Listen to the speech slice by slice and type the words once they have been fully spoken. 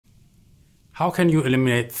How can you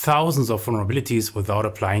eliminate thousands of vulnerabilities without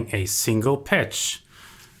applying a single patch?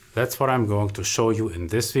 That's what I'm going to show you in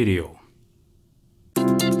this video.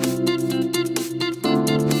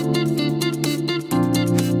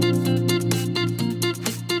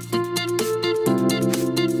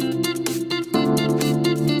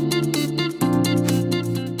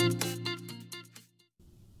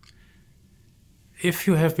 If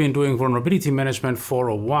you have been doing vulnerability management for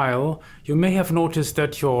a while, you may have noticed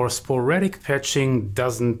that your sporadic patching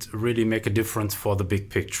doesn't really make a difference for the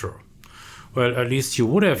big picture. Well, at least you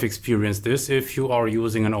would have experienced this if you are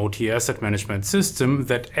using an OT asset management system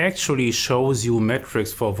that actually shows you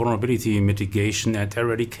metrics for vulnerability mitigation and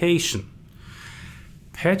eradication.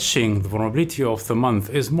 Patching the vulnerability of the month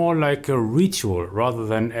is more like a ritual rather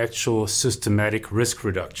than actual systematic risk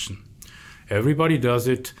reduction. Everybody does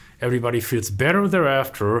it, everybody feels better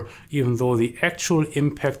thereafter, even though the actual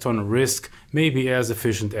impact on risk may be as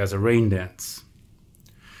efficient as a rain dance.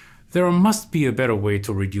 There must be a better way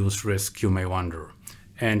to reduce risk, you may wonder.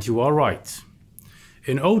 And you are right.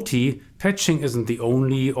 In OT, patching isn't the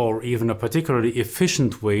only or even a particularly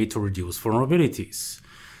efficient way to reduce vulnerabilities.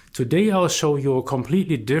 Today I'll show you a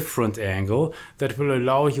completely different angle that will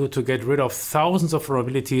allow you to get rid of thousands of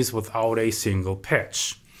vulnerabilities without a single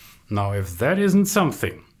patch. Now, if that isn't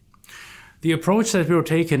something, the approach that we're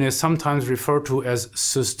taking is sometimes referred to as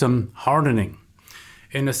system hardening.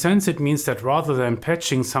 In a sense, it means that rather than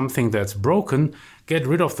patching something that's broken, get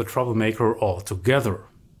rid of the troublemaker altogether.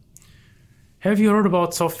 Have you heard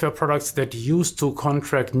about software products that used to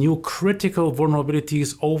contract new critical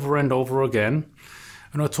vulnerabilities over and over again?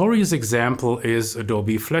 A notorious example is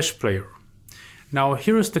Adobe Flash Player. Now,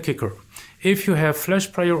 here's the kicker. If you have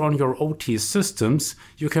Flash Player on your OT systems,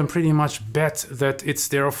 you can pretty much bet that it's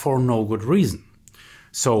there for no good reason.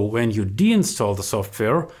 So when you deinstall the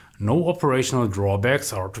software, no operational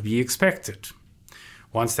drawbacks are to be expected.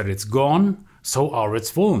 Once that it's gone, so are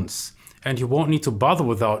its vulns, and you won't need to bother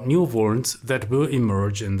without new vulns that will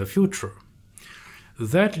emerge in the future.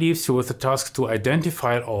 That leaves you with the task to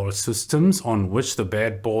identify all systems on which the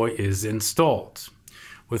bad boy is installed.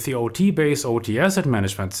 With the OT-based OT asset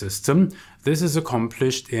management system, this is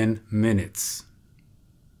accomplished in minutes.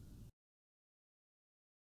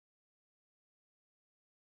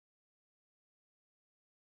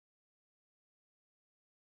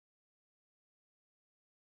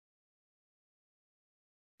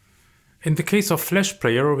 In the case of Flash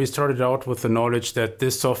Player, we started out with the knowledge that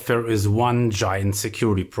this software is one giant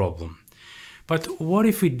security problem. But what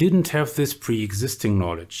if we didn't have this pre-existing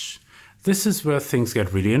knowledge? This is where things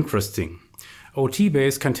get really interesting.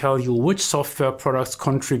 OT-Base can tell you which software products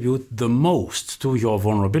contribute the most to your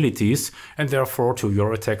vulnerabilities and therefore to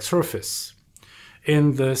your attack surface.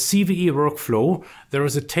 In the CVE workflow, there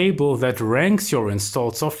is a table that ranks your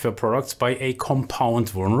installed software products by a compound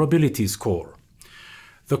vulnerability score.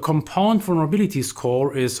 The compound vulnerability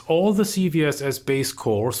score is all the CVSS base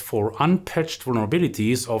scores for unpatched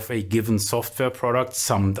vulnerabilities of a given software product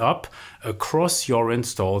summed up across your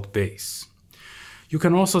installed base. You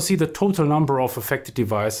can also see the total number of affected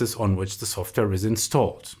devices on which the software is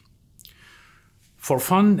installed. For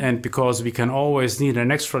fun, and because we can always need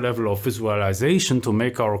an extra level of visualization to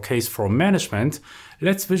make our case for management,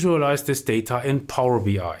 let's visualize this data in Power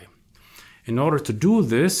BI. In order to do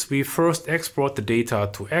this, we first export the data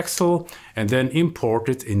to Excel and then import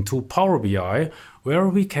it into Power BI, where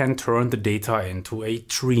we can turn the data into a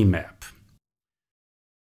tree map.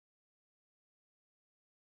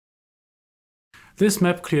 This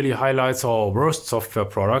map clearly highlights our worst software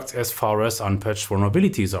products as far as unpatched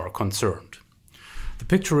vulnerabilities are concerned. The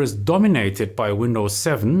picture is dominated by Windows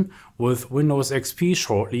 7, with Windows XP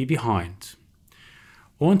shortly behind.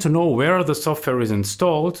 Want to know where the software is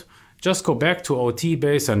installed? Just go back to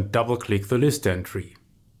OT-Base and double-click the list entry.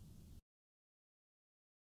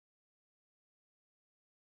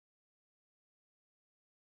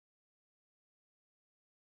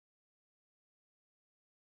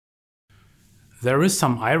 There is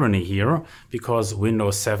some irony here, because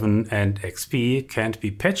Windows 7 and XP can't be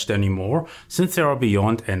patched anymore since they are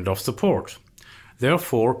beyond end of support.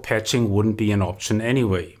 Therefore, patching wouldn't be an option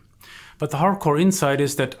anyway. But the hardcore insight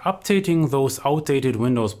is that updating those outdated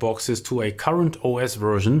Windows boxes to a current OS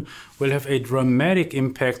version will have a dramatic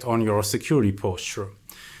impact on your security posture.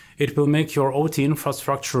 It will make your OT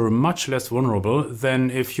infrastructure much less vulnerable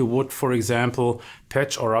than if you would, for example,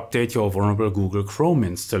 patch or update your vulnerable Google Chrome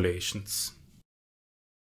installations.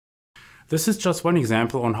 This is just one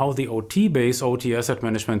example on how the OT-based OT asset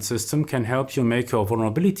management system can help you make your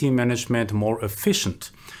vulnerability management more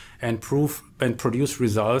efficient and produce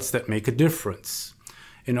results that make a difference.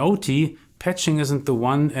 In OT, patching isn't the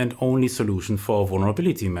one and only solution for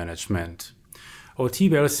vulnerability management.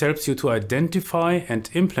 OT-Wales helps you to identify and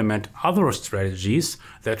implement other strategies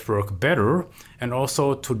that work better and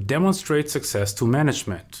also to demonstrate success to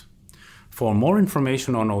management. For more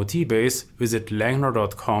information on OT-Base, visit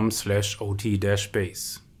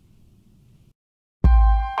langner.com/ot-base.